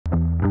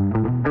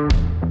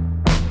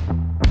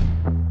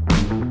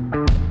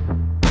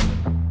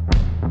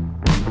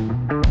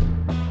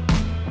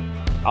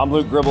I'm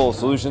Luke Gribble,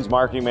 Solutions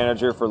Marketing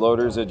Manager for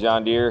loaders at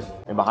John Deere.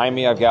 And behind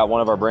me, I've got one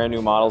of our brand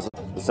new models,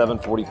 the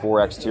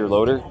 744 X-Tier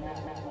loader.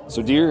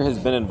 So Deere has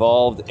been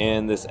involved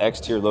in this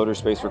X-Tier loader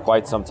space for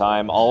quite some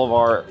time. All of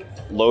our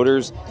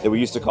loaders that we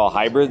used to call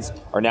hybrids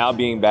are now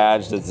being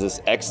badged as this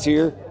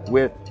X-Tier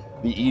with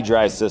the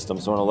e-drive system,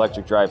 so an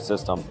electric drive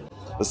system.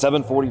 The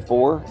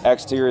 744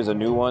 X-Tier is a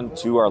new one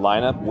to our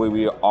lineup where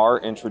we are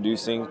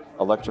introducing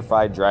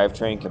electrified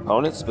drivetrain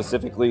components,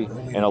 specifically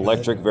an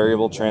electric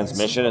variable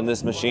transmission in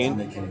this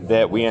machine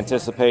that we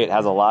anticipate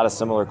has a lot of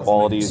similar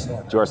qualities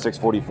to our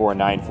 644 and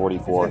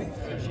 944.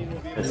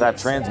 It's that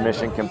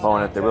transmission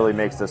component that really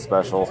makes this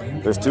special.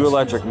 There's two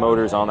electric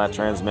motors on that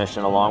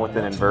transmission along with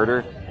an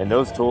inverter, and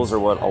those tools are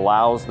what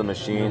allows the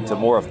machine to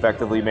more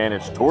effectively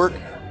manage torque,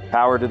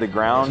 power to the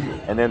ground,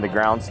 and then the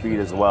ground speed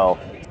as well.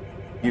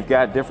 You've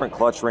got different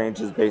clutch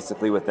ranges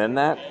basically within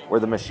that, where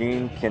the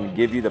machine can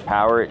give you the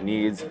power it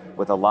needs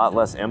with a lot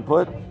less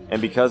input.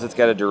 And because it's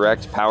got a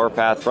direct power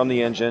path from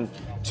the engine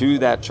to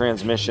that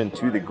transmission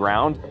to the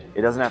ground,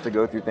 it doesn't have to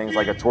go through things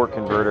like a torque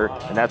converter,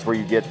 and that's where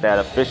you get that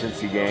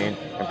efficiency gain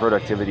and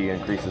productivity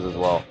increases as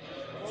well.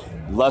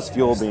 Less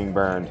fuel being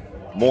burned,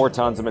 more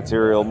tons of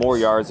material, more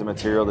yards of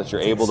material that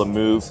you're able to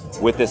move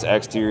with this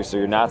X-Tier, so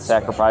you're not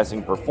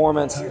sacrificing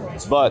performance,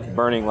 but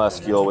burning less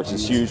fuel, which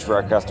is huge for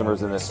our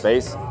customers in this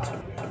space.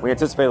 We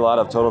anticipate a lot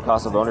of total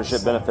cost of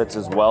ownership benefits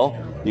as well.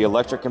 The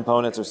electric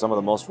components are some of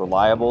the most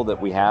reliable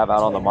that we have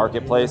out on the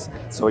marketplace.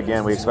 So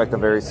again, we expect a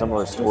very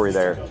similar story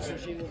there.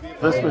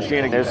 This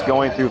machine is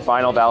going through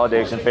final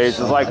validation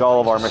phases like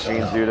all of our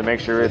machines do to make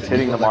sure it's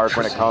hitting the mark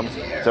when it comes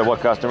to what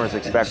customers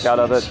expect out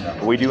of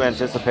it. We do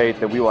anticipate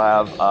that we will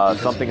have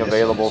something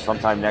available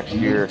sometime next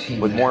year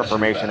with more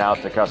information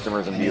out to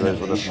customers and dealers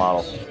with this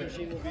model.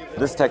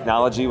 This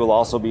technology will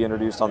also be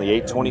introduced on the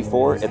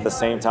 824 at the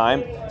same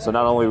time. So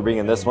not only are we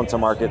bringing this one to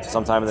market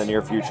sometime in the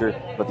near future,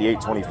 but the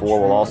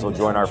 824 will also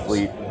join our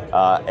fleet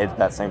at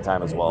that same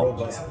time as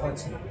well.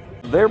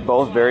 They're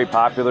both very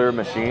popular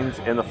machines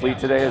in the fleet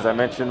today. As I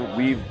mentioned,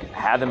 we've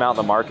had them out in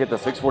the market, the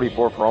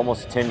 644 for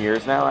almost 10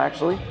 years now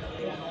actually.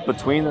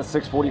 Between the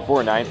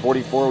 644 and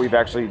 944, we've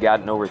actually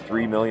gotten over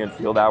 3 million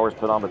field hours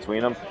put on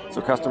between them. So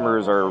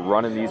customers are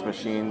running these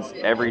machines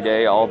every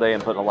day, all day,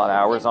 and putting a lot of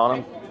hours on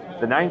them.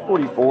 The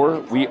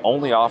 944, we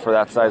only offer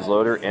that size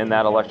loader in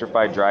that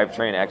electrified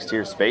drivetrain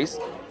X-Tier space.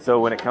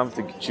 So when it comes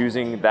to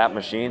choosing that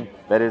machine,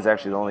 that is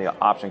actually the only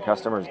option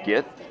customers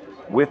get.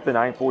 With the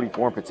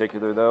 944 in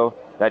particular though,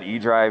 that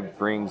e-drive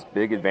brings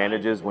big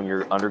advantages when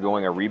you're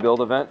undergoing a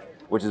rebuild event,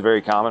 which is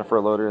very common for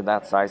a loader in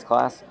that size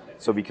class.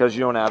 So because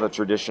you don't have a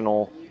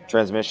traditional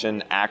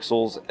transmission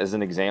axles, as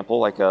an example,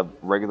 like a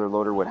regular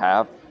loader would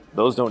have,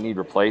 those don't need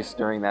replaced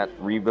during that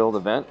rebuild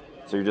event.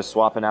 So you're just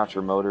swapping out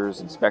your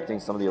motors, inspecting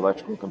some of the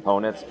electrical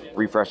components,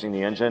 refreshing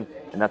the engine,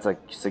 and that's a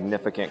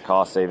significant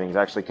cost savings. It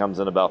actually comes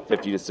in about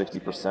 50 to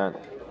 60%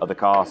 of the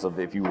cost of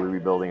if you were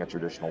rebuilding a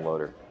traditional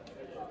loader.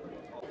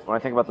 When I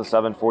think about the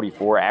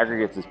 744,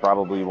 aggregates is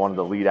probably one of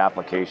the lead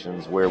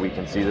applications where we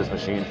can see this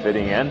machine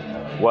fitting in,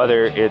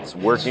 whether it's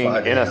working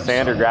in a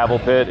sand or gravel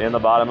pit in the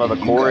bottom of a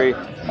quarry,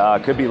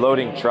 could be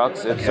loading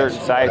trucks at certain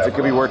sites, it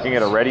could be working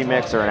at a ready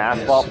mix or an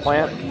asphalt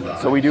plant.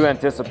 So we do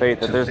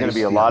anticipate that there's going to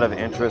be a lot of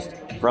interest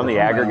from the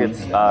aggregates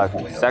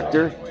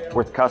sector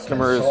with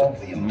customers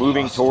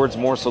moving towards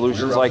more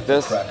solutions like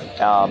this,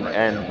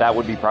 and that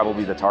would be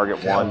probably the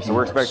target one. So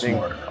we're expecting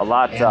a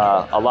lot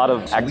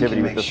of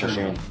activity with this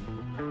machine.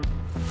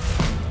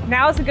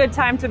 Now is a good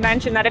time to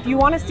mention that if you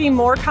want to see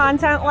more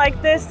content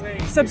like this,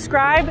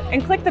 subscribe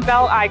and click the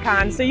bell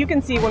icon so you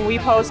can see when we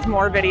post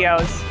more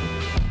videos.